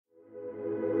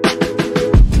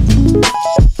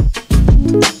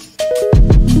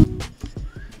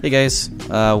Hey guys,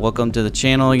 welcome to the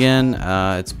channel again.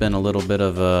 It's been a little bit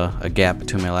of a gap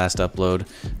between my last upload,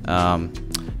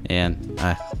 and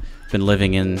I've been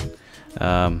living in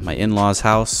my in-laws'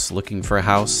 house looking for a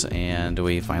house, and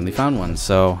we finally found one.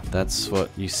 So that's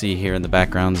what you see here in the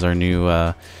background is our new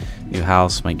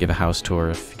house. Might give a house tour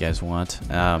if you guys want,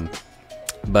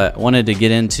 but wanted to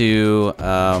get into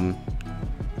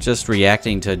just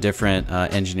reacting to different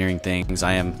engineering things.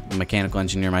 I am a mechanical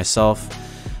engineer myself.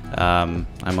 I'm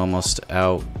almost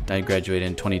out. I graduated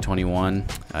in 2021.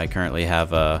 I currently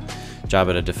have a job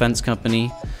at a defense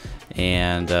company,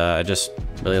 and I just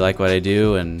really like what I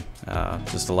do, and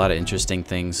just a lot of interesting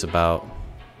things about,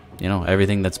 you know,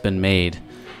 everything that's been made.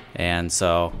 And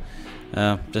so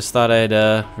just thought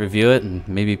I'd review it, and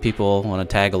maybe people want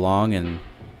to tag along and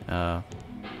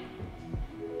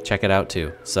check it out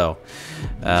too. So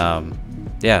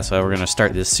yeah, so we're gonna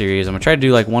start this series. I'm gonna try to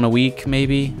do like one a week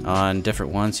maybe on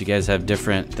different ones. You guys have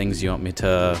different things you want me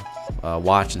to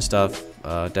watch and stuff,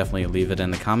 definitely leave it in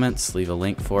the comments, leave a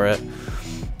link for it,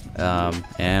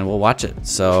 and we'll watch it.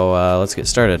 So let's get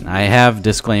started. I have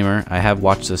disclaimer, I have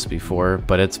watched this before,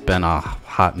 but it's been a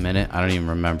hot minute. I don't even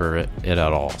remember it at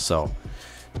all, so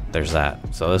there's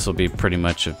that. So this will be pretty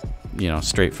much a, you know,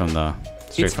 straight from the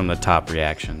top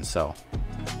reaction. So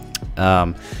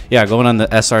yeah, going on the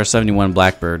SR71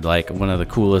 Blackbird, like one of the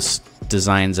coolest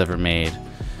designs ever made,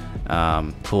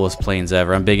 coolest planes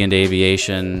ever. I'm big into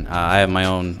aviation. I have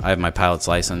my pilot's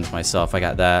license myself. I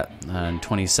got that in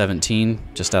 2017,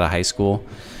 just out of high school.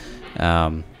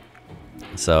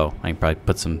 So I can probably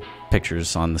put some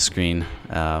pictures on the screen.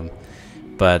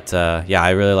 But yeah,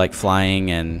 I really like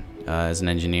flying, and as an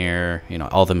engineer, you know,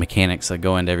 all the mechanics that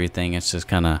go into everything, it's just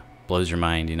kind of blows your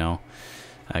mind, you know.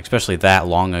 Especially that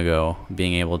long ago,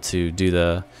 being able to do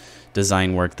the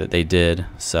design work that they did.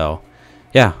 So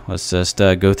yeah, let's just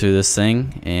go through this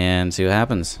thing and see what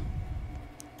happens.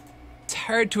 It's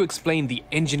hard to explain the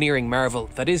engineering marvel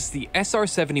that is the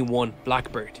SR71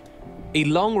 Blackbird, a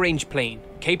long-range plane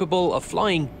capable of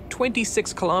flying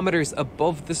 26 kilometers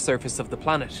above the surface of the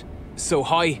planet, so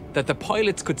high that the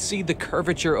pilots could see the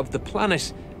curvature of the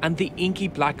planet and the inky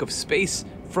black of space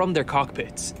from their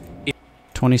cockpits.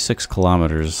 26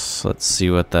 kilometers. Let's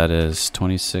see what that is.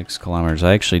 26 kilometers.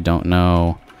 I actually don't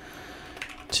know.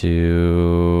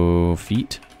 To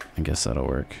feet? I guess that'll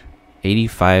work.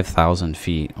 85,000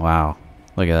 feet. Wow.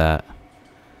 Look at that.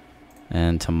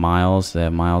 And to miles. They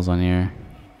have miles on here.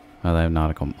 Oh, they have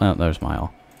nautical. Oh, there's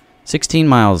mile. 16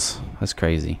 miles. That's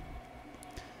crazy.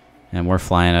 And we're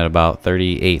flying at about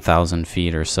 38,000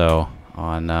 feet or so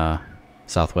on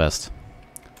Southwest.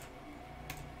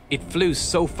 It flew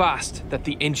so fast that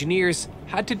the engineers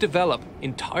had to develop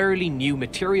entirely new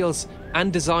materials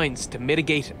and designs to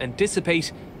mitigate and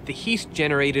dissipate the heat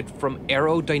generated from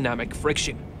aerodynamic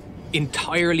friction.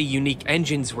 Entirely unique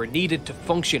engines were needed to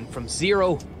function from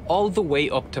 0 all the way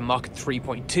up to Mach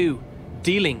 3.2,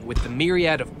 dealing with the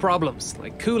myriad of problems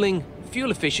like cooling,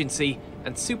 fuel efficiency,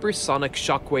 and supersonic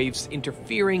shockwaves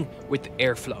interfering with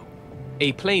airflow.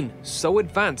 A plane so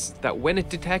advanced that when it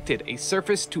detected a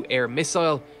surface-to-air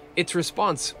missile, its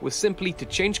response was simply to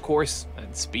change course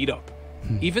and speed up.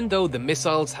 Even though the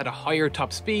missiles had a higher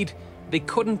top speed, they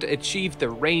couldn't achieve the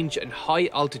range and high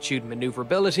altitude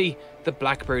maneuverability the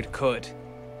Blackbird could.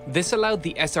 This allowed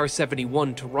the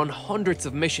SR-71 to run hundreds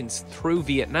of missions through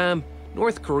Vietnam,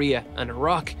 North Korea, and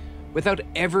Iraq without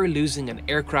ever losing an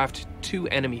aircraft to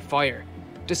enemy fire,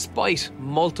 despite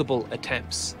multiple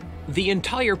attempts. The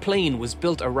entire plane was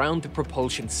built around the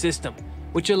propulsion system,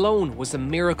 which alone was a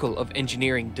miracle of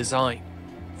engineering design.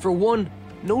 For one,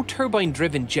 no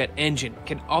turbine-driven jet engine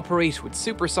can operate with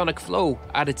supersonic flow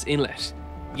at its inlet.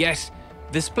 Yet,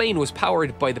 this plane was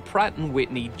powered by the Pratt &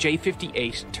 Whitney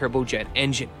J58 turbojet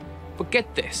engine. But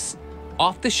get this,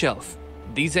 off the shelf,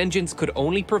 these engines could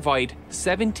only provide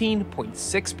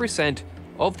 17.6%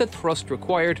 of the thrust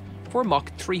required for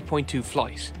Mach 3.2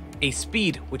 flight, a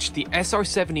speed which the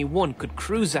SR-71 could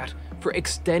cruise at for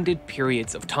extended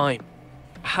periods of time.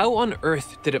 How on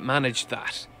earth did it manage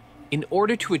that? In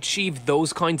order to achieve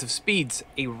those kinds of speeds,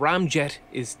 a ramjet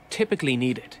is typically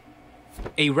needed.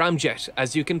 A ramjet,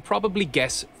 as you can probably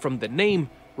guess from the name,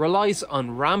 relies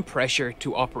on ram pressure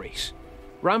to operate.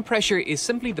 Ram pressure is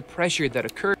simply the pressure that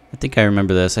occurs. I think I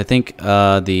remember this. I think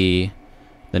the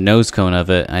nose cone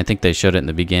of it, and I think they showed it in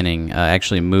the beginning,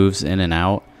 actually moves in and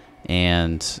out,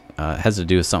 and it has to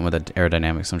do with something with the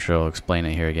aerodynamics. I'm sure I'll explain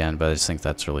it here again, but I just think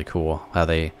that's really cool how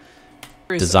they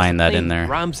design that in there.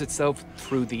 Rams itself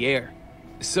through the air.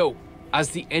 So, as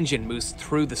the engine moves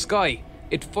through the sky,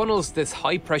 it funnels this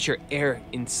high pressure air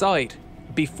inside,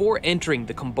 Before entering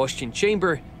the combustion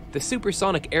chamber, the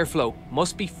supersonic airflow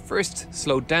must be first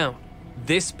slowed down.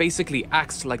 This basically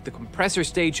acts like the compressor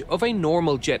stage of a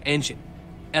normal jet engine,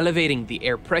 elevating the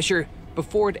air pressure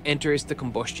before it enters the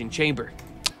combustion chamber.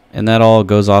 And that all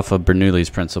goes off of Bernoulli's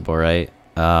principle, right?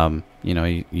 You know,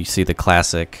 you see the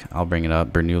classic, I'll bring it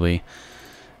up, Bernoulli.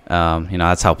 You know,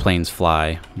 that's how planes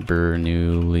fly.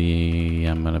 Bernoulli,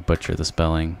 I'm going to butcher the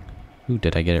spelling. Ooh,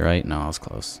 did I get it right? No, I was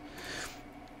close.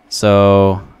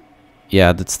 So,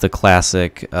 yeah, that's the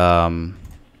classic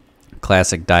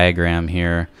diagram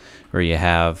here, where you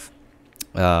have,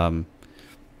 you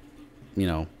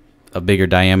know, a bigger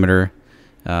diameter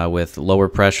with lower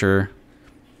pressure,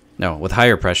 with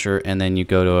higher pressure, and then you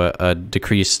go to a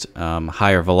decreased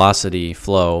higher velocity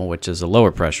flow, which is a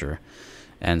lower pressure.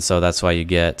 And so that's why you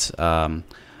get, on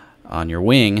your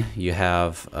wing, you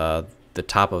have the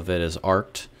top of it is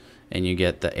arced, and you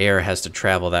get the air has to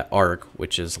travel that arc,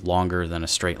 which is longer than a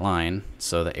straight line.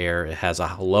 So the air has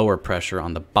a lower pressure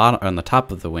on the bottom, on the top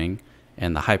of the wing,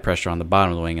 and the high pressure on the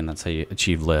bottom of the wing, and that's how you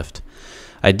achieve lift.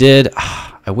 I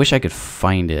wish I could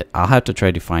find it. I'll have to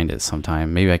try to find it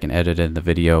sometime. Maybe I can edit it in the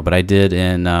video, but I did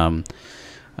in our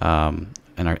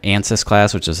ANSYS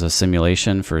class, which is a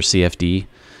simulation for CFD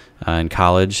in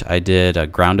college. I did a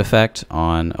ground effect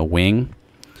on a wing.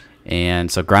 And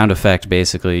so ground effect,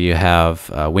 basically you have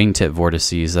wingtip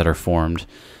vortices that are formed.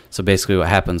 So basically what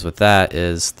happens with that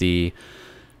is the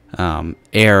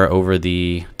air over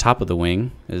the top of the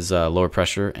wing is lower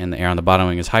pressure, and the air on the bottom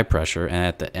wing is high pressure, and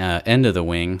at the end of the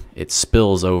wing it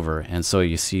spills over, and so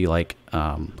you see like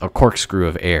a corkscrew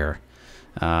of air.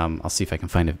 I'll see if I can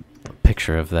find a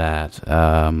picture of that.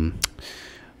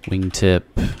 Wingtip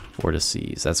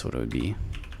vortices, that's what it would be.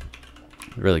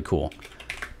 Really cool.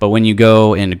 But when you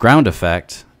go into ground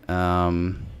effect,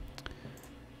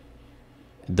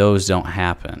 those don't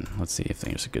happen. Let's see if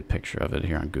there's a good picture of it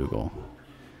here on Google.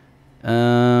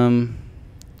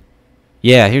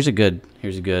 Yeah, here's a good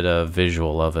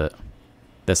visual of it.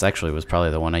 This actually was probably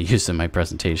the one I used in my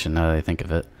presentation, now that I think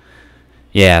of it.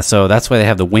 Yeah, so that's why they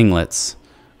have the winglets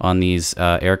on these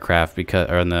aircraft, because,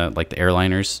 or on the like the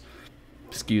airliners.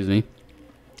 Excuse me,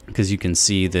 because you can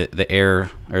see the air,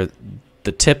 or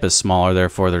the tip is smaller,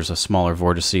 therefore there's a smaller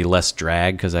vortice, less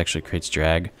drag, because it actually creates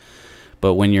drag.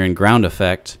 But when you're in ground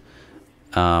effect,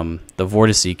 the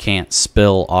vortice can't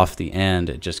spill off the end.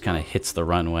 It just kind of hits the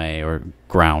runway or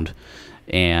ground,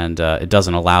 and it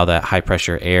doesn't allow that high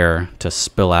pressure air to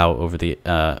spill out over the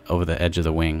edge of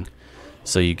the wing.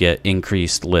 So you get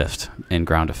increased lift in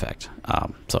ground effect.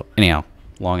 So anyhow,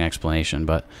 long explanation,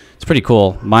 but it's pretty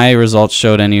cool. My results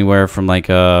showed anywhere from like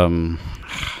I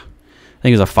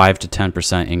think it was a 5 to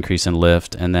 10% increase in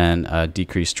lift, and then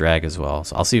decreased drag as well.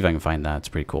 So I'll see if I can find that. It's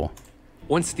pretty cool.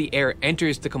 Once the air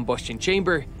enters the combustion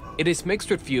chamber, it is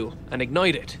mixed with fuel and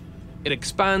ignited. It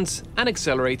expands and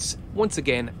accelerates once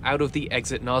again out of the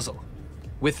exit nozzle.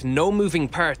 With no moving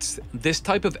parts, this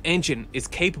type of engine is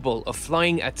capable of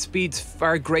flying at speeds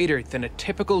far greater than a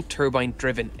typical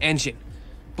turbine-driven engine.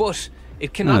 But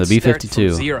it cannot start from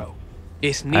zero.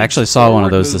 I actually saw one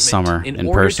of those this summer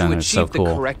in person. It's so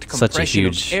cool. Such a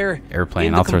huge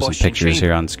airplane. I'll throw some pictures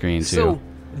here on screen too. So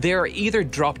they are either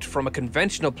dropped from a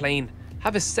conventional plane,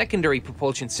 have a secondary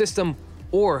propulsion system,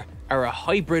 or are a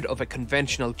hybrid of a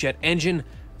conventional jet engine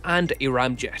and a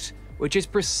ramjet, which is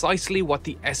precisely what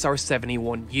the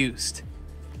SR71 used.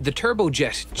 The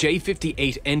turbojet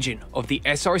J58 engine of the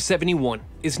SR71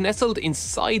 is nestled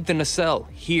inside the nacelle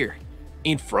here.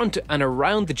 In front and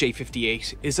around the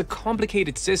J58 is a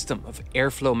complicated system of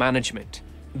airflow management.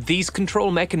 These control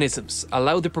mechanisms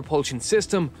allow the propulsion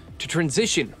system to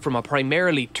transition from a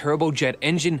primarily turbojet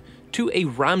engine to a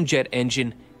ramjet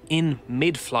engine in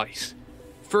mid-flight.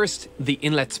 First, the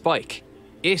inlet spike.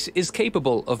 It is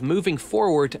capable of moving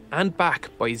forward and back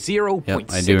by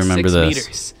 0.66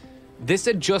 meters. This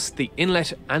adjusts the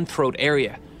inlet and throat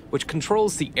area, which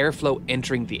controls the airflow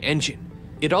entering the engine.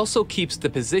 It also keeps the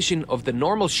position of the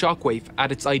normal shockwave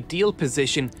at its ideal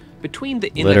position between the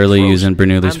inlet literally throat using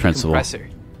Bernoulli's and the principle. compressor.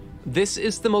 This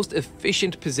is the most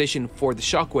efficient position for the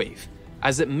shockwave,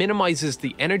 as it minimizes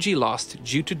the energy lost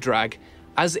due to drag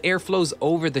as air flows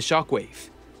over the shockwave.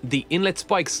 The inlet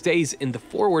spike stays in the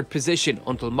forward position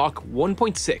until Mach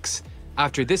 1.6.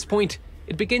 After this point,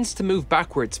 it begins to move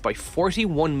backwards by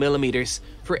 41 millimeters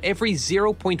for every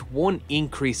 0.1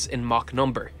 increase in Mach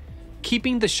number,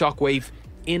 keeping the shockwave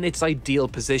in its ideal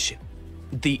position.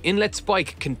 The inlet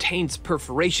spike contains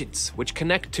perforations which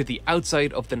connect to the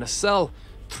outside of the nacelle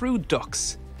through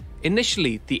ducts.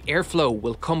 Initially, the airflow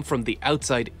will come from the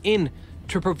outside in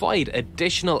to provide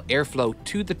additional airflow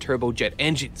to the turbojet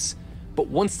engines, but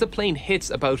once the plane hits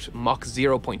about Mach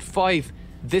 0.5,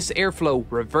 this airflow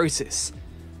reverses.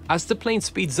 As the plane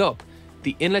speeds up,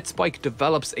 the inlet spike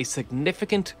develops a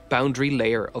significant boundary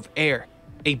layer of air.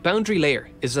 A boundary layer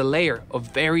is a layer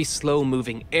of very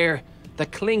slow-moving air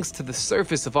that clings to the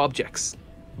surface of objects.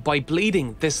 By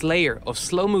bleeding this layer of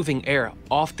slow-moving air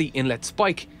off the inlet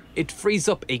spike, it frees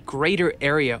up a greater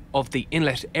area of the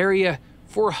inlet area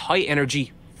for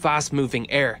high-energy, fast-moving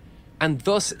air, and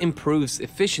thus improves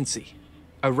efficiency.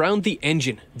 Around the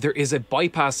engine, there is a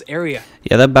bypass area.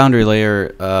 Yeah, that boundary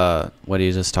layer, what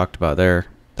you just talked about there,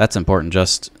 that's important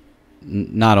just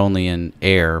not only in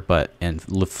air, but in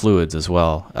fluids as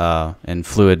well. And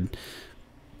fluid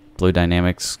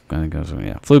dynamics,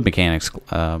 fluid mechanics,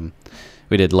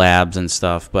 we did labs and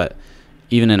stuff, but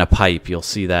even in a pipe, you'll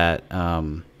see that,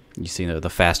 you see the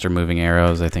faster moving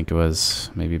arrows. I think it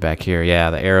was maybe back here. Yeah,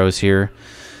 the arrows here,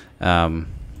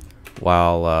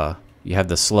 while you have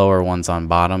the slower ones on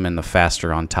bottom and the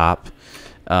faster on top.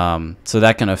 So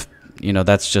that kind of,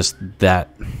 that's just that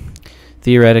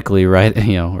theoretically, right,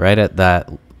 right at that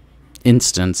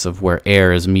instance of where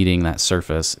air is meeting that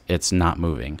surface, it's not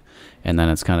moving. And then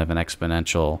it's kind of an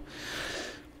exponential,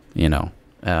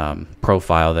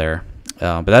 profile there.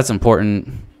 But that's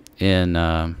important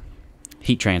in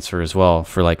heat transfer as well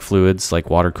for like fluids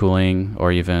like water cooling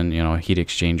or even, heat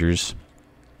exchangers.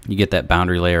 You get that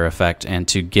boundary layer effect, and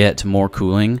to get more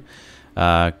cooling,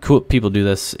 people do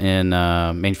this in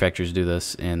manufacturers do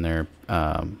this in their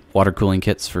water cooling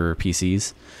kits for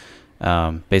PCs.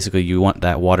 Basically, you want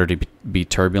that water to be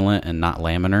turbulent and not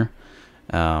laminar,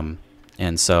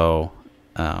 and so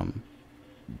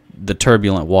the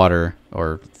turbulent water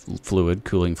or fluid,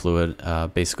 cooling fluid,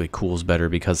 basically cools better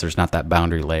because there's not that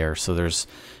boundary layer. So there's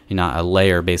not a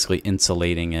layer basically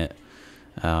insulating it.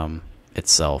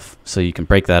 Itself, so you can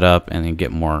break that up and then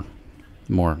get more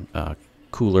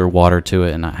cooler water to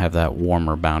it and not have that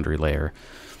warmer boundary layer.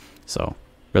 So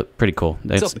pretty cool.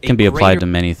 It can be applied to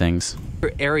many things.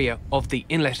 Area of the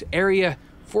inlet area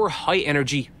for high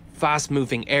energy, fast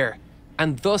moving air,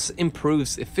 and thus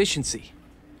improves efficiency.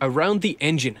 Around the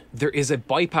engine, there is a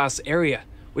bypass area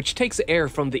which takes air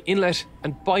from the inlet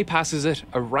and bypasses it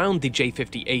around the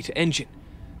J58 engine.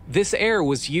 This air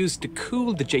was used to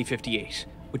cool the J58,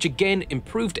 which again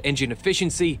improved engine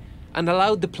efficiency and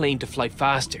allowed the plane to fly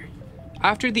faster.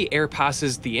 After the air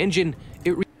passes the engine,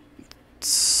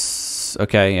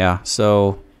 okay, yeah.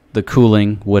 So the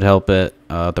cooling would help it,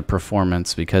 the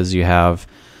performance, because you have,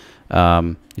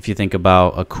 if you think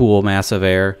about a cool mass of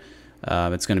air,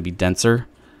 it's going to be denser.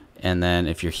 And then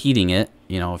if you're heating it,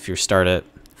 if you start at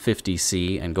 50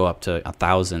 C and go up to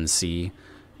 1,000 C,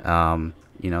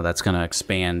 that's going to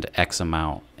expand X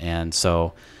amount. And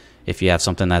so if you have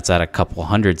something that's at a couple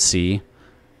hundred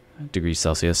degrees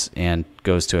Celsius and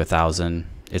goes to 1,000,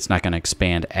 it's not going to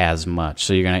expand as much.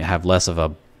 So you're going to have less of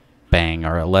a bang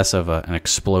or less of an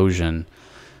explosion,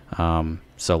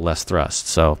 so less thrust.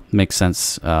 So it makes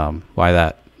sense why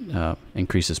that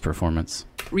increases performance.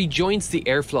 Rejoins the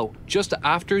airflow just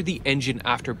after the engine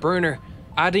afterburner,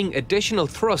 adding additional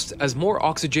thrust as more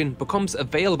oxygen becomes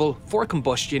available for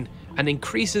combustion and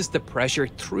increases the pressure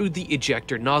through the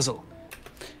ejector nozzle.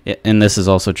 And this is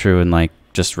also true in like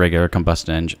just regular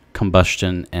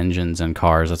combustion engines and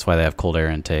cars. That's why they have cold air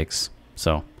intakes.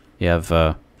 So you have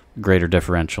a greater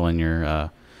differential in your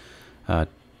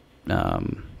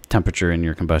temperature in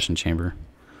your combustion chamber.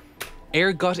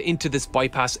 Air got into this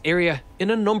bypass area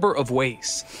in a number of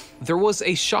ways. There was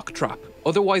a shock trap,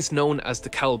 otherwise known as the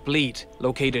cowl bleed,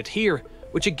 located here,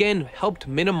 which again helped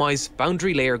minimize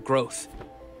boundary layer growth.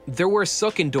 There were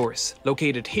suck-in doors,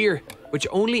 located here, which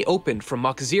only opened from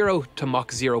Mach 0 to Mach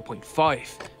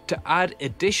 0.5 to add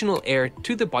additional air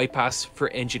to the bypass for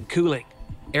engine cooling.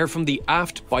 Air from the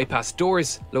aft bypass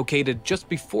doors, located just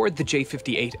before the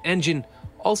J58 engine,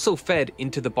 also fed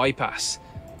into the bypass.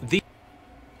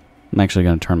 I'm actually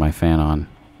going to turn my fan on.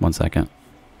 1 second.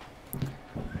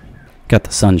 Got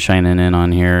the sun shining in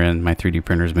on here, and my 3D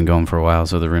printer's been going for a while,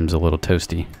 so the room's a little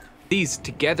toasty. These,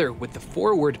 together with the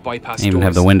forward bypass I even doors,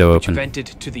 have the window which open, vented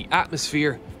to the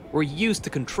atmosphere, were used to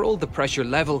control the pressure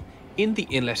level in the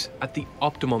inlet at the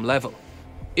optimum level.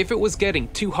 If it was getting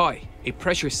too high, a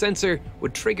pressure sensor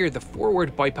would trigger the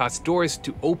forward bypass doors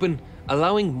to open,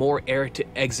 allowing more air to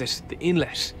exit the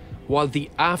inlet, while the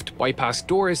aft bypass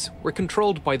doors were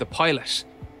controlled by the pilot.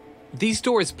 These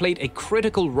doors played a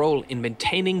critical role in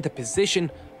maintaining the position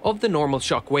of the normal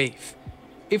shock wave.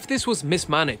 If this was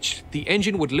mismanaged, the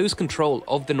engine would lose control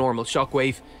of the normal shock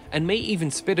wave and may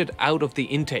even spit it out of the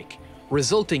intake,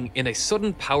 resulting in a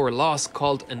sudden power loss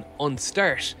called an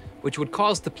unstart, which would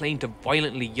cause the plane to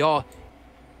violently yaw.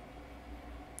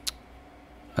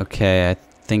 Okay, I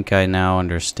think I now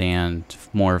understand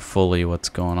more fully what's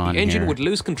going on The engine here. would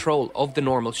lose control of the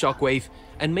normal shockwave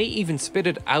and may even spit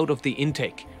it out of the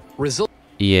intake,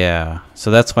 Yeah, so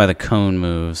that's why the cone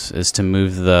moves, is to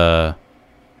move the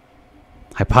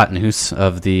hypotenuse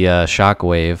of the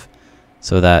shockwave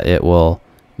so that it will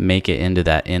make it into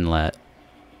that inlet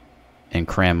and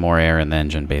cram more air in the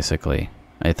engine, basically.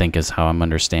 I think is how I'm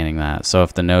understanding that. So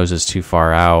if the nose is too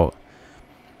far out,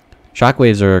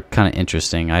 shockwaves are kind of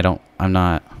interesting. I don't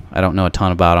know a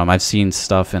ton about them. I've seen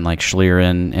stuff in like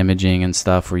Schlieren imaging and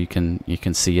stuff where you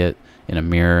can see it in a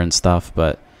mirror and stuff,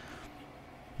 but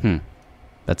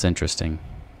that's interesting.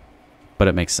 But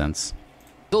it makes sense.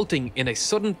 resulting in a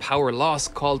sudden power loss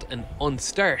called an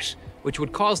unstart, which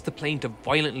would cause the plane to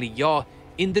violently yaw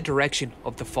in the direction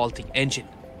of the faulty engine.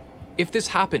 If this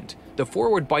happened, the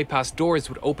forward bypass doors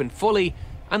would open fully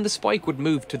and the spike would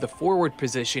move to the forward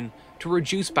position to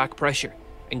reduce back pressure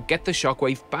and get the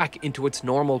shockwave back into its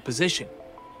normal position.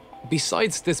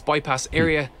 Besides this bypass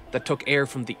area that took air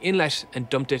from the inlet and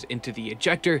dumped it into the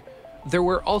ejector, there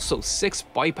were also 6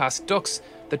 bypass ducts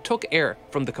that took air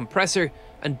from the compressor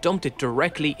and dumped it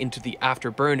directly into the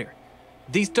afterburner.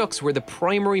 These ducts were the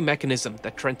primary mechanism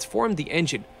that transformed the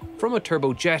engine from a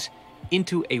turbojet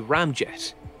into a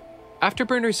ramjet.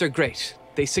 Afterburners are great.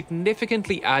 They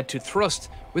significantly add to thrust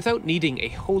without needing a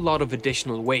whole lot of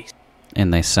additional weight.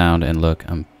 And they sound and look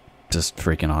just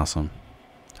freaking awesome.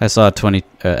 I saw a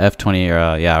F-20 or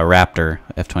a Raptor,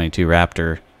 F-22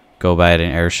 Raptor go by at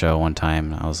an air show one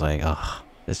time. And I was like, oh,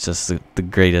 it's just the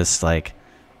greatest. Like,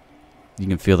 you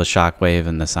can feel the shockwave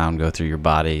and the sound go through your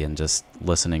body, and just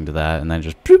listening to that, and then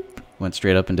just bloop, went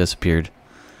straight up and disappeared.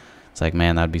 It's like,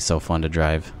 man, that'd be so fun to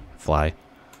drive, fly.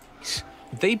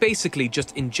 They basically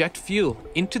just inject fuel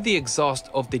into the exhaust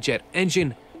of the jet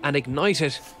engine and ignite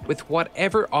it with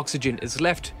whatever oxygen is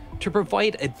left to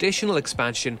provide additional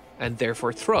expansion and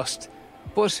therefore thrust.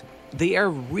 But they are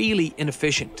really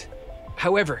inefficient.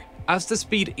 However, as the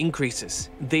speed increases,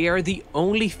 they are the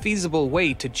only feasible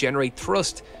way to generate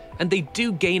thrust, and they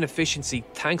do gain efficiency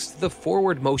thanks to the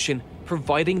forward motion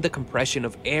providing the compression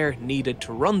of air needed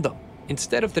to run them,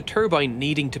 instead of the turbine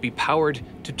needing to be powered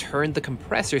to turn the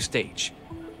compressor stage.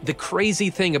 The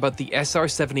crazy thing about the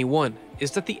SR71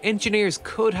 is that the engineers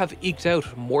could have eked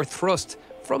out more thrust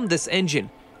from this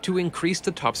engine to increase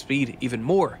the top speed even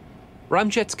more.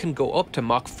 Ramjets can go up to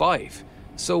Mach 5,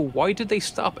 so why did they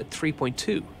stop at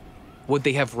 3.2? Would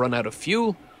they have run out of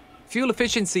fuel? Fuel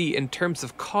efficiency in terms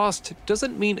of cost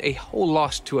doesn't mean a whole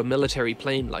lot to a military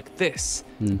plane like this.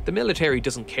 The military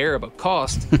doesn't care about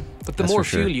cost, but the more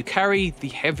fuel you carry, the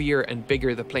heavier and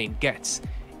bigger the plane gets,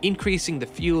 increasing the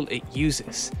fuel it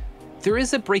uses. There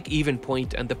is a break-even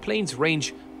point and the plane's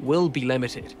range will be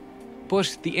limited.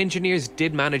 But the engineers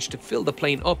did manage to fill the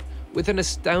plane up with an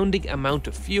astounding amount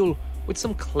of fuel with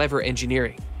some clever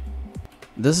engineering.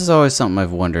 This is always something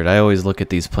I've wondered. I always look at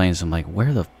these planes and I'm like,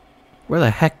 where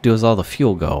the heck does all the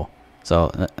fuel go?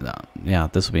 So, yeah,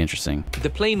 this will be interesting. The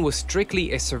plane was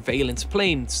strictly a surveillance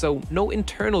plane, so no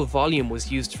internal volume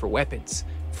was used for weapons,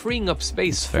 freeing up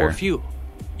space for fuel.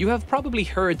 You have probably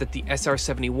heard that the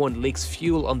SR71 leaks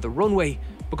fuel on the runway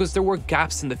because there were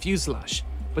gaps in the fuselage,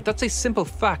 but that's a simple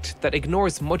fact that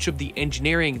ignores much of the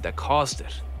engineering that caused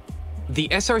it. The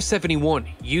SR71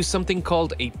 used something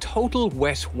called a total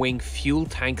wet wing fuel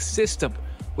tank system,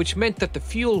 which meant that the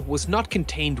fuel was not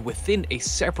contained within a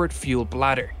separate fuel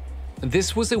bladder.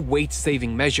 This was a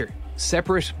weight-saving measure.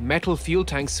 Separate metal fuel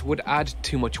tanks would add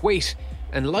too much weight,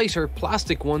 and lighter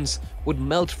plastic ones would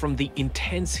melt from the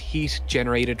intense heat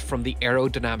generated from the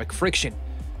aerodynamic friction.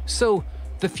 So,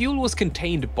 the fuel was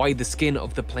contained by the skin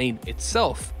of the plane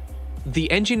itself.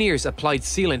 The engineers applied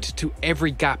sealant to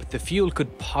every gap the fuel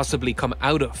could possibly come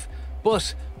out of,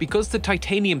 but because the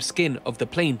titanium skin of the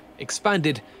plane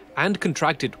expanded and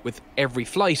contracted with every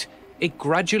flight, it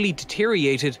gradually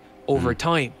deteriorated over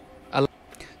time.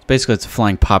 Basically, it's a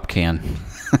flying pop can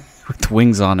with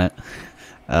wings on it.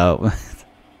 Well,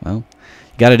 you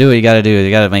gotta do what you gotta do. You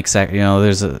gotta make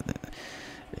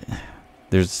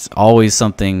there's always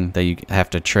something that you have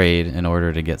to trade in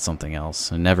order to get something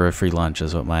else. And never a free lunch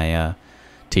is what my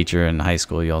teacher in high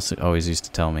school always used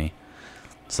to tell me.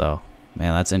 So,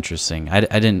 man, that's interesting. I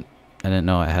didn't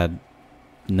know it had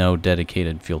no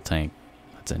dedicated fuel tank.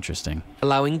 That's interesting.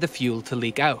 Allowing the fuel to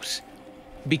leak out.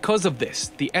 Because of this,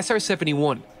 the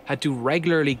SR71 had to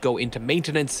regularly go into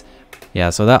maintenance.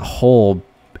 Yeah, so that whole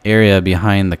area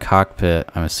behind the cockpit,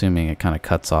 I'm assuming it kind of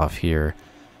cuts off here.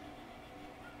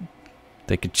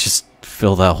 They could just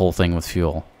fill that whole thing with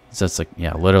fuel. It's just like,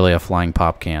 yeah, literally a flying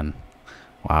pop can.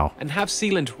 Wow. And have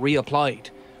sealant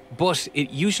reapplied, but it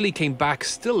usually came back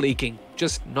still leaking,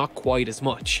 just not quite as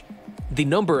much. The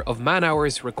number of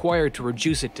man-hours required to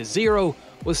reduce it to 0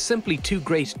 was simply too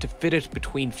great to fit it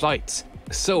between flights.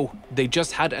 So, they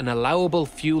just had an allowable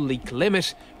fuel leak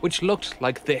limit, which looked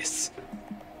like this.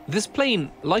 This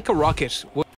plane, like a rocket,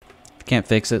 Can't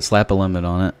fix it, slap a limit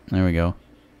on it. There we go.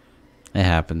 It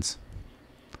happens.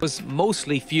 was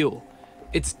mostly fuel.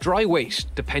 Its dry weight,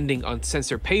 depending on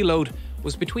sensor payload,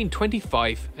 was between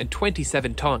 25 and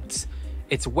 27 tons.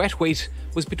 Its wet weight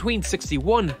was between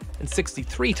 61 and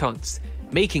 63 tons,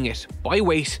 making it, by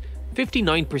weight,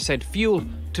 59% fuel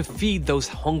to feed those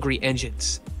hungry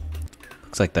engines.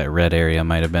 Looks like that red area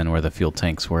might have been where the fuel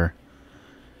tanks were.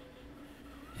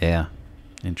 Yeah,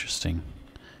 interesting.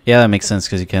 Yeah, that makes sense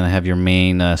because you kind of have your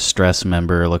main stress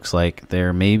member, looks like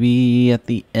there. Maybe at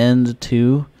the end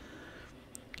too.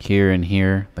 Here and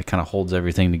here. That kind of holds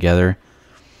everything together.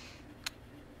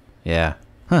 Yeah.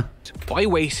 Huh. By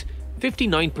weight,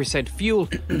 59% fuel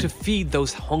to feed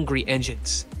those hungry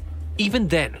engines. Even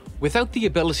then, without the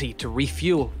ability to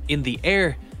refuel in the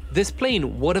air, this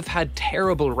plane would have had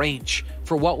terrible range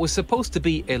for what was supposed to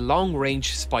be a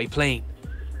long-range spy plane.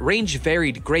 Range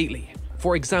varied greatly.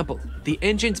 For example, the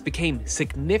engines became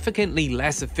significantly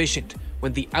less efficient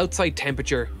when the outside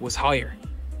temperature was higher.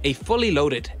 A fully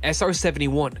loaded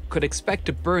SR71 could expect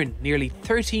to burn nearly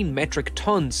 13 metric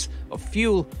tons of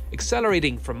fuel,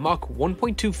 accelerating from Mach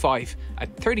 1.25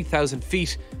 at 30,000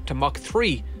 feet to Mach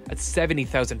 3 at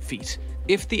 70,000 feet,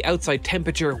 if the outside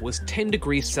temperature was 10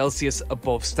 degrees Celsius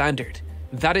above standard.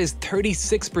 That is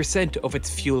 36% of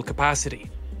its fuel capacity.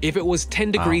 If it was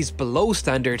 10 degrees below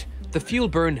standard, the fuel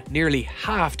burn nearly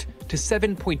halved to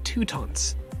 7.2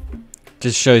 tons.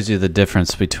 Just shows you the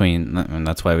difference between, and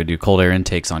that's why we do cold air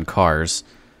intakes on cars,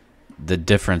 the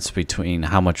difference between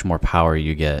how much more power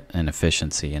you get and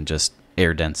efficiency and just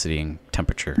air density and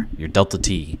temperature. Your delta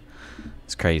T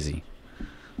is crazy.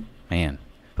 Man.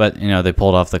 But, you know, they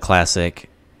pulled off the classic,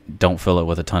 don't fill it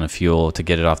with a ton of fuel to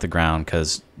get it off the ground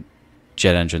because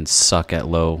jet engines suck at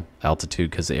low altitude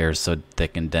because the air is so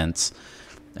thick and dense.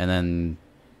 And then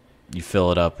you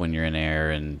fill it up when you're in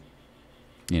air and,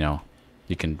 you know,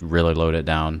 you can really load it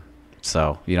down,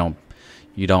 so you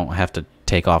don't have to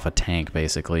take off a tank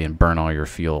basically and burn all your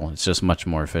fuel. It's just a much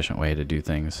more efficient way to do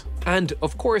things. And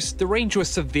of course, the range was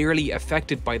severely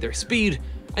affected by their speed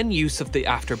and use of the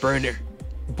afterburner.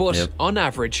 But on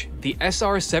average, the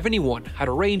SR71 had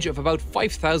a range of about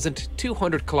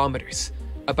 5,200 kilometers,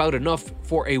 about enough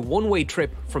for a one-way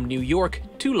trip from New York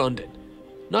to London.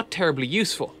 Not terribly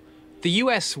useful. The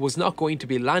US was not going to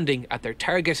be landing at their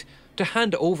target to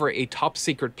hand over a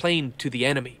top-secret plane to the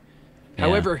enemy.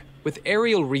 However, with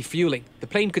aerial refueling, the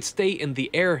plane could stay in the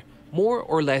air more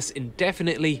or less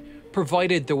indefinitely,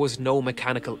 provided there was no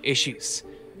mechanical issues.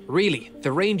 Really,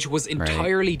 the range was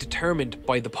entirely determined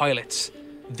by the pilots.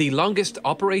 The longest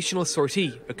operational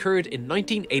sortie occurred in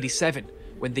 1987,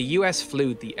 when the US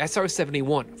flew the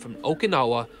SR-71 from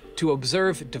Okinawa to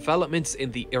observe developments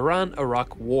in the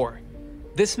Iran-Iraq War.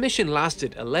 This mission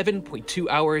lasted 11.2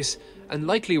 hours and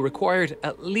likely required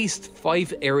at least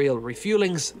 5 aerial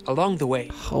refuelings along the way.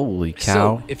 Holy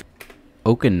cow. So if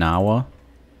Okinawa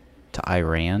to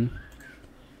Iran.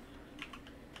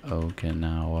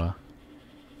 Okinawa.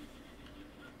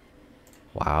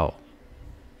 Wow.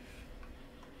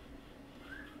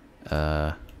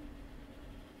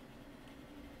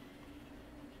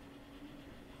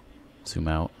 Zoom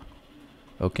out.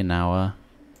 Okinawa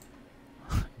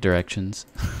directions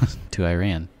to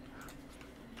Iran.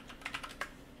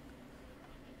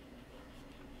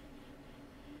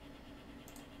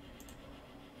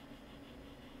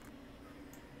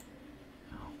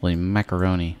 Holy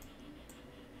macaroni.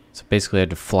 So basically I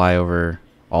had to fly over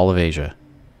all of Asia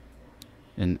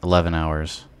in 11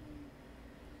 hours.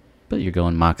 But you're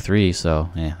going Mach 3, so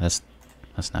yeah, that's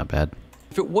not bad.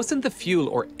 If it wasn't the fuel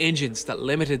or engines that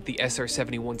limited the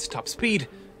SR-71's top speed,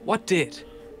 what did?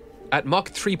 At Mach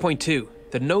 3.2,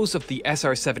 the nose of the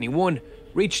SR-71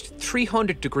 reached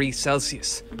 300 degrees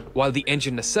Celsius, while the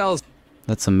engine nacelles,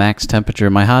 that's the max temperature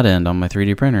of my hot end on my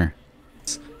 3D printer,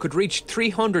 could reach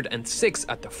 306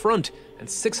 at the front and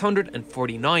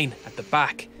 649 at the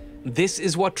back. This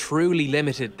is what truly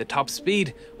limited the top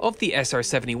speed of the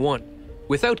SR-71.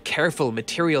 Without careful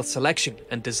material selection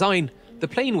and design, the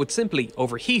plane would simply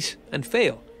overheat and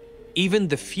fail. Even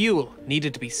the fuel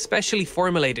needed to be specially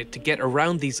formulated to get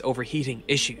around these overheating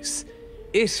issues.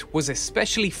 It was a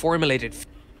specially formulated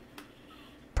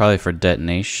probably for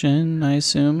detonation, I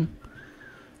assume.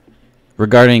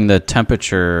 Regarding the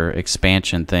temperature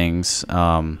expansion things,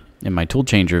 in my tool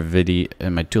changer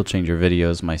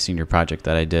videos, my senior project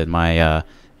that I did, my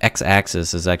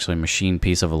x-axis is actually a machined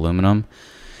piece of aluminum,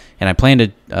 And I plan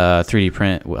to 3D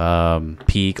print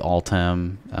Peak,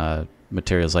 Altem,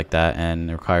 materials like that, and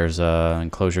it requires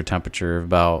enclosure temperature of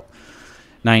about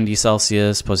 90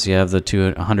 Celsius, plus you have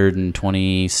the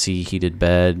 120 C heated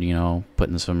bed, you know,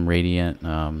 putting some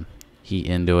radiant heat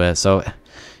into it. So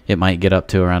it might get up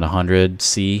to around 100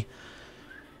 C.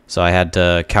 So I had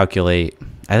to calculate,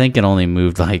 I think it only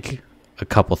moved like a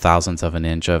couple thousandths of an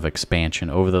inch of expansion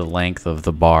over the length of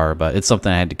the bar, but it's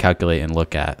something I had to calculate and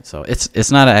look at. So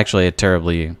it's not actually a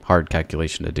terribly hard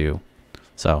calculation to do.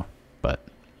 So, but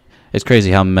it's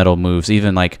crazy how metal moves.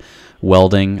 Even like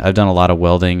welding, I've done a lot of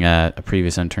welding at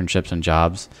previous internships and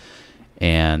jobs,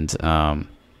 and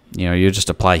you know, you just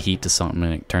apply heat to something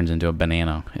and it turns into a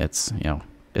banana. It's, you know,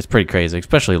 it's pretty crazy,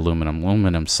 especially aluminum.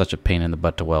 Aluminum's such a pain in the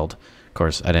butt to weld. Of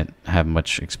course, I didn't have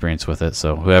much experience with it,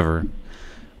 so whoever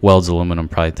welds aluminum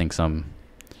probably thinks I'm,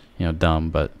 you know,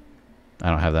 dumb, but I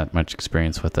don't have that much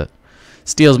experience with it.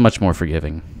 Steel's much more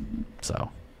forgiving. So,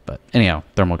 but anyhow,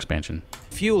 thermal expansion.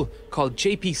 Fuel called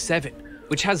JP7,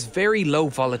 which has very low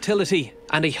volatility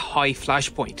and a high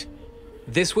flash point.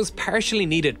 This was partially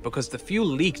needed because the fuel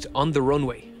leaked on the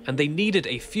runway, and they needed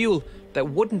a fuel that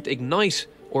wouldn't ignite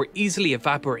or easily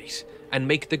evaporate and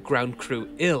make the ground crew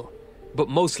ill. But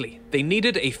mostly, they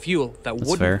needed a fuel that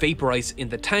wouldn't vaporize in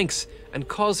the tanks and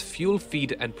cause fuel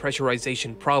feed and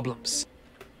pressurization problems.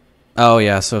 Oh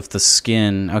yeah, so if the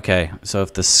skin, okay, so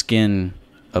if the skin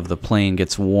of the plane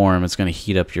gets warm, it's going to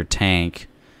heat up your tank,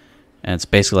 and it's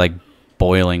basically like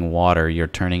boiling water. You're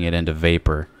turning it into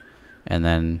vapor, and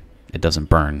then it doesn't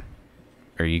burn,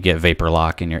 or you get vapor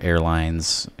lock in your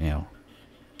airlines. You know,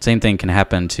 same thing can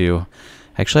happen to.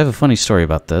 Actually, I have a funny story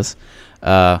about this.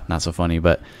 Not so funny,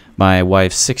 but my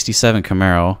wife's '67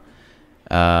 Camaro,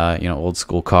 you know, old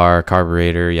school car,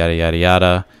 carburetor, yada yada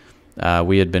yada.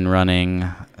 We had been running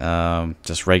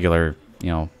just regular,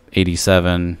 you know,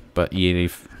 87, but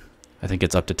E80. I think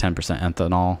it's up to 10%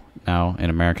 ethanol now in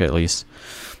America, at least.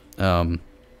 And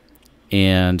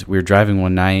we were driving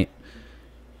one night,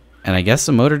 and I guess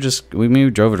the motor just, we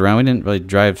drove it around. We didn't really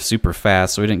drive super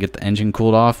fast, so we didn't get the engine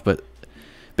cooled off. But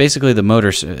basically, the motor,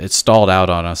 it stalled out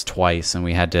on us twice, and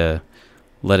we had to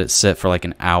let it sit for like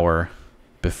an hour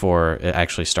before it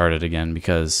actually started again,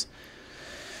 because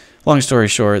long story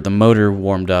short, the motor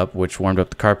warmed up, which warmed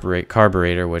up the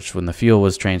carburetor, which when the fuel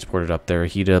was transported up there,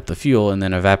 heated up the fuel and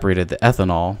then evaporated the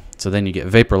ethanol. So then you get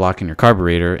vapor lock in your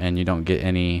carburetor, and you don't get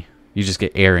any, you just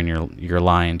get air in your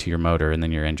line to your motor, and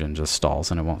then your engine just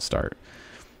stalls and it won't start.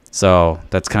 So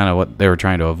that's kind of what they were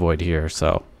trying to avoid here.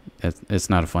 So it's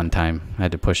not a fun time. I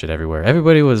had to push it everywhere.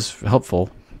 Everybody was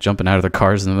helpful, jumping out of their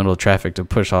cars in the middle of traffic to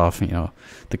push off, you know,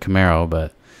 the Camaro,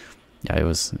 but yeah, it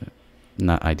was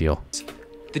not ideal.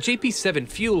 The JP7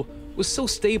 fuel was so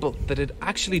stable that it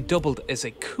actually doubled as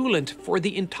a coolant for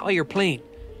the entire plane.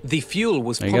 The fuel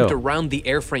was pumped around the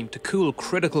airframe to cool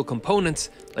critical components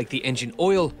like the engine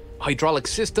oil, hydraulic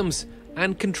systems,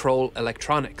 and control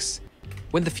electronics.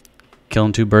 When the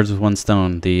killing two birds with one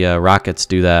stone. The rockets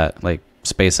do that, like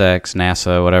SpaceX,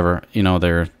 NASA, whatever. You know,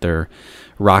 their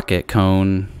rocket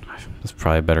cone. That's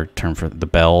probably a better term for the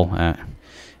bell.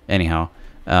 Anyhow,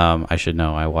 I should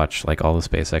know. I watch like all the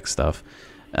SpaceX stuff.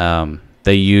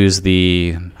 They use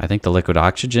I think the liquid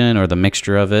oxygen or the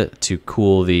mixture of it to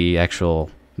cool the actual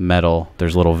metal.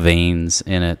 There's little veins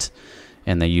in it,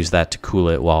 and they use that to cool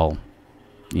it while,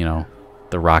 you know,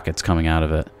 the rocket's coming out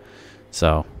of it.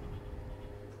 So,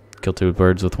 kill two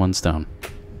birds with one stone.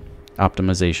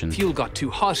 Optimization. Fuel got too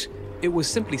hot, it was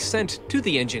simply sent to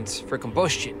the engines for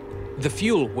combustion. The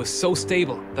fuel was so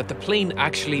stable that the plane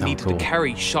actually needed to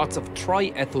carry shots of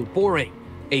triethylborane,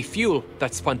 a fuel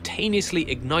that spontaneously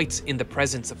ignites in the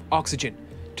presence of oxygen,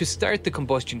 to start the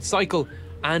combustion cycle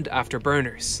and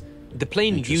afterburners. The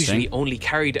plane usually only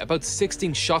carried about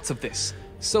 16 shots of this,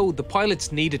 so the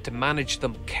pilots needed to manage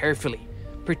them carefully,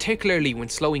 particularly when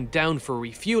slowing down for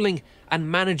refueling and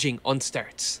managing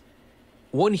unstarts.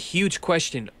 One huge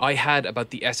question I had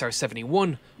about the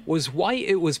SR71 was why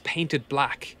it was painted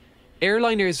black.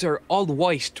 Airliners are all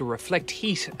white to reflect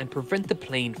heat and prevent the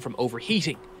plane from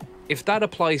overheating. If that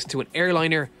applies to an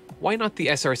airliner, why not the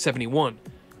SR71?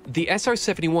 The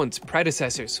SR71's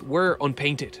predecessors were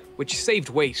unpainted, which saved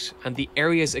weight, and the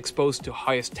areas exposed to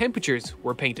highest temperatures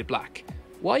were painted black.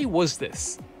 Why was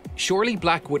this? Surely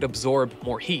black would absorb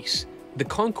more heat. The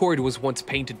Concorde was once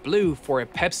painted blue for a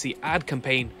Pepsi ad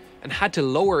campaign and had to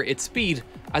lower its speed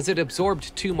as it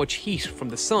absorbed too much heat from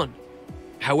the sun.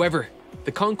 However,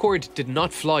 the Concorde did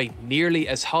not fly nearly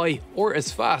as high or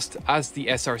as fast as the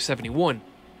SR71,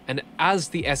 and as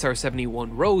the SR71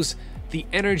 rose, the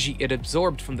energy it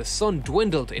absorbed from the sun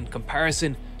dwindled in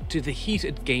comparison to the heat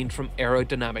it gained from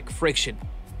aerodynamic friction.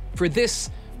 For this,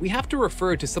 we have to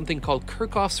refer to something called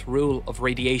Kirchhoff's rule of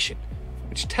radiation,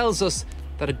 which tells us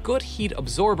that a good heat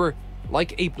absorber,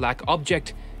 like a black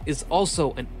object, is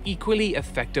also an equally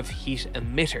effective heat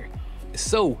emitter.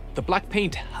 So, the black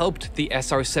paint helped the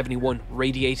SR71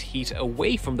 radiate heat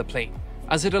away from the plane,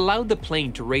 as it allowed the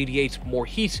plane to radiate more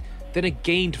heat than it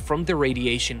gained from the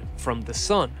radiation from the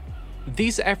sun.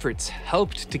 These efforts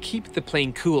helped to keep the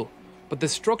plane cool, but the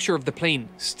structure of the plane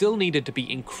still needed to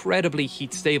be incredibly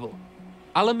heat stable.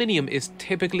 Aluminium is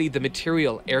typically the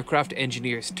material aircraft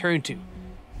engineers turn to.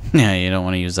 Yeah, you don't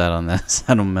want to use that on this.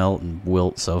 That'll melt and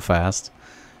wilt so fast.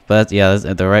 But yeah,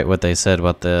 they're right what they said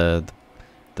about the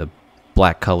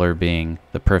black color being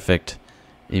the perfect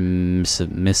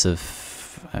emissive.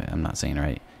 I'm not saying it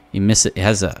right. It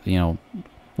has a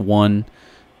 1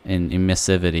 in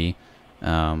emissivity,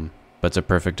 but it's a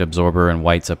perfect absorber, and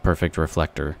white's a perfect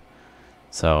reflector.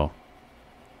 So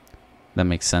that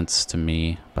makes sense to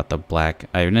me about the black.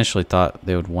 I initially thought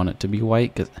they would want it to be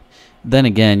white, because then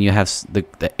again, you have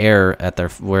the air at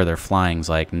where they're flying is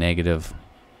like negative,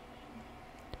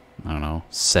 I don't know,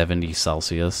 70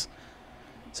 Celsius.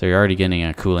 So you're already getting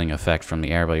a cooling effect from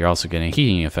the air, but you're also getting a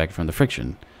heating effect from the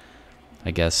friction,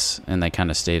 I guess. And they kind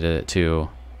of stated it too,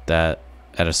 that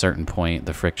at a certain point,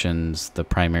 the friction's the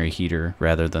primary heater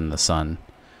rather than the sun.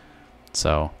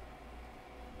 So,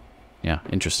 yeah,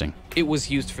 interesting. It was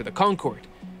used for the Concorde,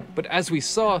 but as we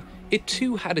saw, it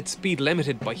too had its speed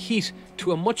limited by heat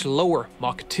to a much lower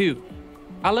Mach 2.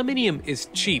 Aluminium is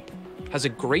cheap, has a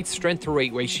great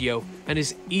strength-to-weight ratio, and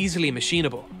is easily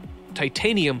machinable.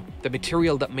 Titanium, the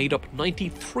material that made up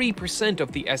 93%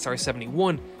 of the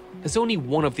SR71, has only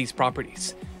one of these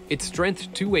properties. Its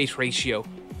strength-to-weight ratio,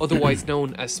 otherwise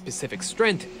known as specific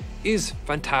strength, is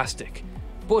fantastic.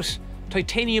 But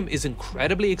titanium is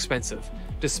incredibly expensive,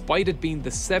 despite it being the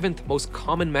 7th most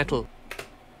common metal.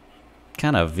 What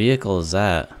kind of vehicle is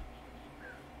that?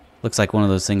 Looks like one of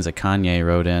those things that Kanye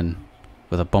rode in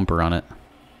with a bumper on it.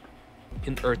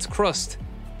 In Earth's crust,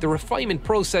 the refinement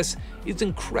process is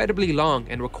incredibly long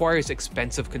and requires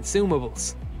expensive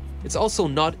consumables. It's also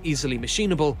not easily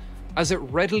machinable, as it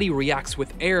readily reacts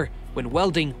with air when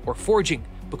welding or forging,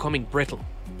 becoming brittle.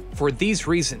 For these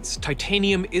reasons,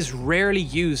 titanium is rarely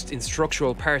used in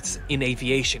structural parts in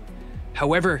aviation.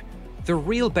 However, the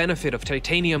real benefit of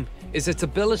titanium is its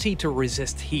ability to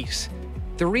resist heat.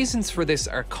 The reasons for this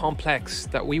are complex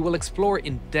that we will explore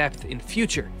in depth in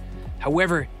future.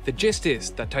 However, the gist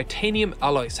is that titanium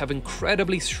alloys have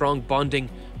incredibly strong bonding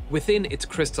within its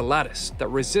crystal lattice that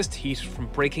resist heat from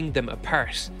breaking them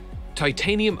apart.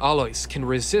 Titanium alloys can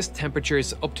resist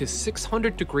temperatures up to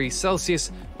 600 degrees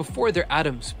Celsius before their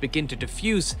atoms begin to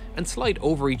diffuse and slide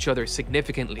over each other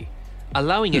significantly,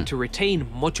 allowing it to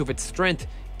retain much of its strength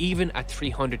even at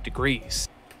 300 degrees.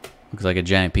 Looks like a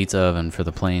giant pizza oven for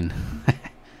the plane.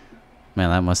 Man,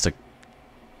 that must have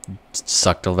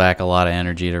sucked back a lot of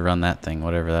energy to run that thing,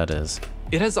 whatever that is.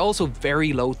 It has also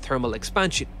very low thermal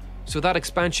expansion, so that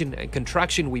expansion and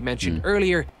contraction we mentioned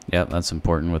earlier, yep, that's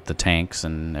important with the tanks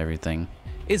and everything,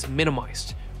 is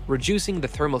minimized, reducing the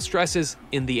thermal stresses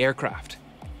in the aircraft.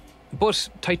 But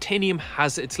titanium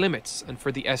has its limits, and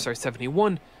for the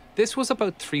SR71, this was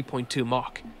about 3.2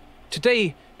 Mach.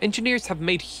 Today, engineers have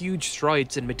made huge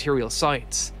strides in material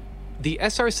science. The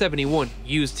SR71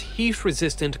 used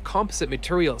heat-resistant composite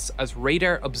materials as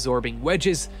radar-absorbing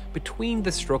wedges between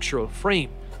the structural frame,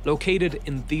 located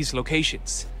in these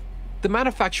locations. The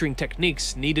manufacturing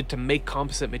techniques needed to make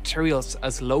composite materials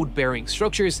as load-bearing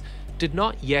structures did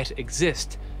not yet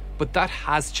exist, but that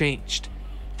has changed.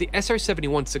 The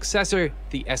SR71 successor,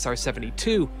 the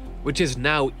SR72, which is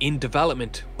now in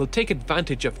development, will take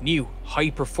advantage of new,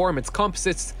 high-performance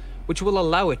composites, which will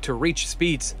allow it to reach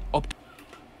speeds up to...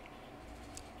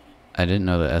 I didn't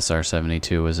know the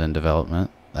SR72 was in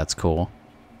development. That's cool.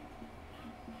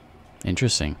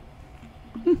 Interesting.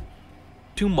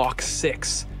 to Mach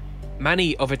 6.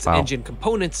 Many of its engine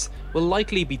components will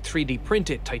likely be 3D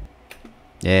printed.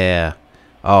 Yeah.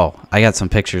 Oh, I got some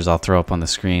pictures I'll throw up on the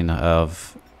screen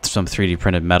of some 3D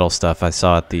printed metal stuff I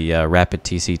saw at the Rapid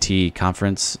TCT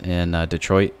conference in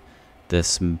Detroit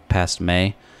this past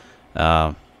May.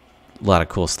 A lot of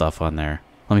cool stuff on there.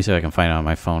 Let me see if I can find it on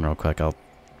my phone real quick. I'll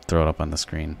throw it up on the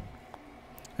screen.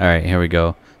 All right, here we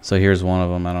go. So here's one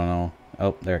of them. I don't know.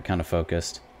 Oh, they're kind of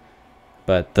focused.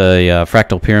 But the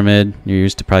fractal pyramid you're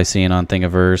used to probably seeing on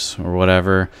Thingiverse or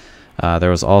whatever.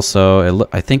 There was also,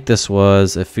 I think this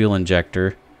was a fuel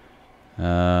injector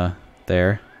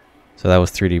there. So that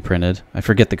was 3D printed. I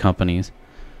forget the companies.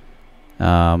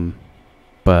 But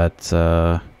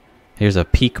here's a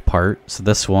peak part. So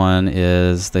this one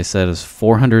is, they said, is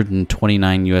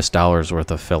 $429 US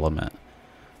worth of filament.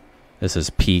 This is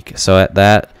peak. So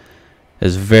that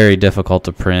is very difficult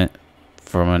to print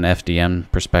from an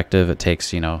FDM perspective. It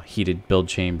takes, you know, heated build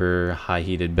chamber, high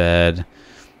heated bed,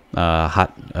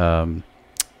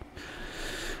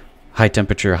 high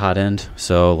temperature hot end,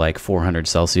 so like 400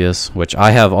 Celsius, which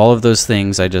I have all of those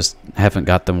things. I just haven't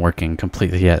got them working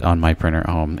completely yet on my printer at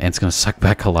home, and it's going to suck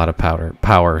back a lot of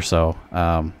power, so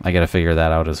I got to figure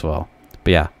that out as well.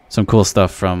 But yeah, some cool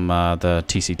stuff from the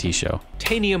TCT show.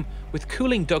 Titanium with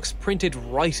cooling ducts printed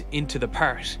right into the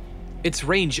part. Its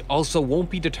range also won't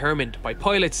be determined by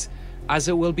pilots, as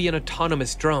it will be an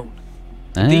autonomous drone.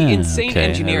 The insane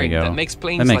engineering that makes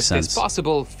planes like this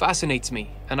possible fascinates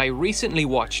me, and I recently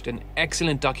watched an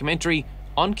excellent documentary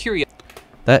on curiosity.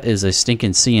 That is a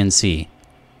stinking CNC.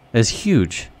 It's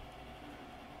huge.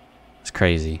 It's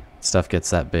crazy. Stuff gets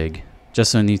that big.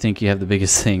 Just when you think you have the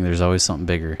biggest thing, there's always something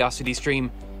bigger. Curiosity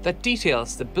stream that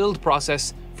details the build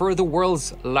process for the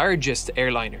world's largest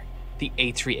airliner, the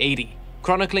A380,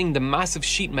 chronicling the massive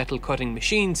sheet metal cutting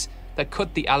machines that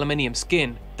cut the aluminium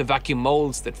skin, the vacuum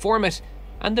molds that form it,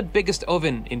 and the biggest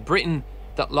oven in Britain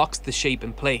that locks the shape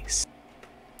in place.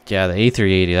 Yeah, the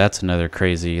A380, that's another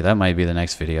crazy, that might be the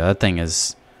next video. That thing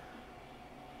is,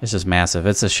 it's just massive.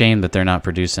 It's a shame that they're not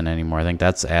producing anymore. I think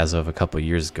that's as of a couple of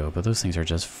years ago, but those things are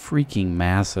just freaking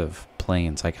massive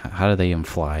planes. Like, how do they even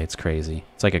fly? It's crazy.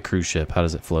 It's like a cruise ship. How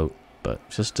does it float? But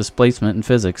it's just displacement and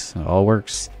physics. It all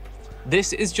works.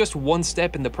 This is just one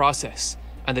step in the process,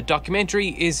 and the documentary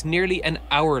is nearly an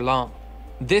hour long.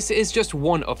 This is just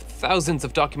one of thousands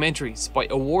of documentaries by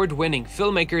award-winning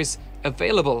filmmakers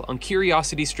available on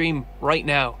CuriosityStream right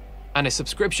now, and a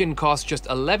subscription costs just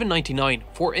 $11.99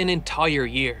 for an entire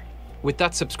year. With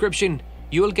that subscription,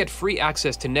 you will get free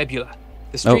access to Nebula,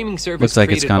 the streaming service looks like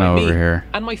created it's kind by of me over here.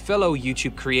 and my fellow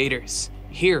YouTube creators.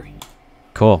 Here.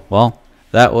 Cool. Well,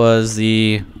 that was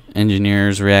the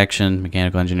engineer's reaction,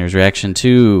 mechanical engineer's reaction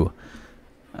to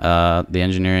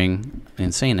the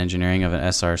insane engineering of an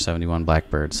SR71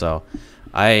 Blackbird. So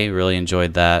I really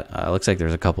enjoyed that. Looks like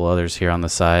there's a couple others here on the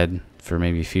side for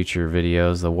maybe future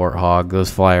videos. The Warthog,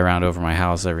 those fly around over my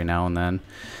house every now and then.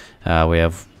 We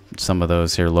have some of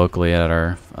those here locally at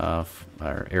our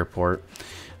airport.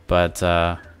 But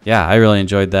yeah, I really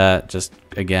enjoyed that. Just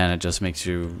again, it just makes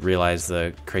you realize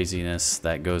the craziness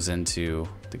that goes into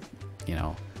the, you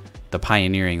know, the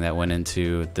pioneering that went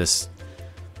into this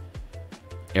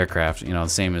aircraft. You know, the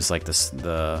same as like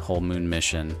the whole moon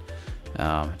mission.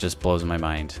 It just blows my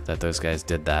mind that those guys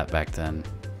did that back then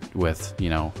with, you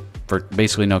know, for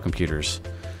basically no computers,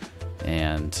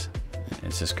 and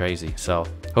it's just crazy. So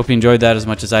hope you enjoyed that as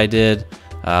much as I did.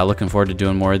 Looking forward to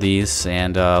doing more of these,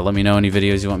 and let me know any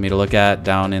videos you want me to look at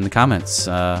down in the comments.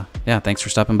 Yeah, thanks for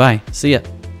stopping by. See ya.